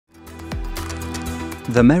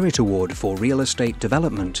The Merit Award for Real Estate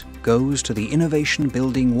Development goes to the Innovation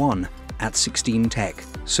Building 1 at 16 Tech,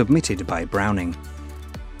 submitted by Browning.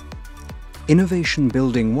 Innovation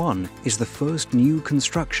Building 1 is the first new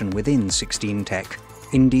construction within 16 Tech,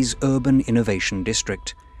 Indy's urban innovation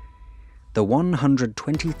district. The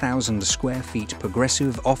 120,000 square feet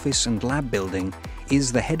progressive office and lab building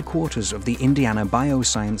is the headquarters of the Indiana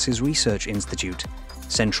Biosciences Research Institute,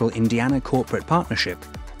 Central Indiana Corporate Partnership,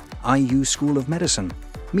 IU School of Medicine,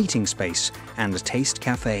 meeting space, and Taste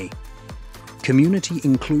Cafe. Community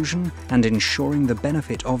inclusion and ensuring the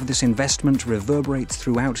benefit of this investment reverberates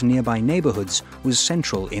throughout nearby neighborhoods was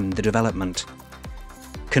central in the development.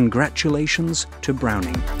 Congratulations to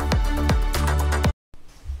Browning.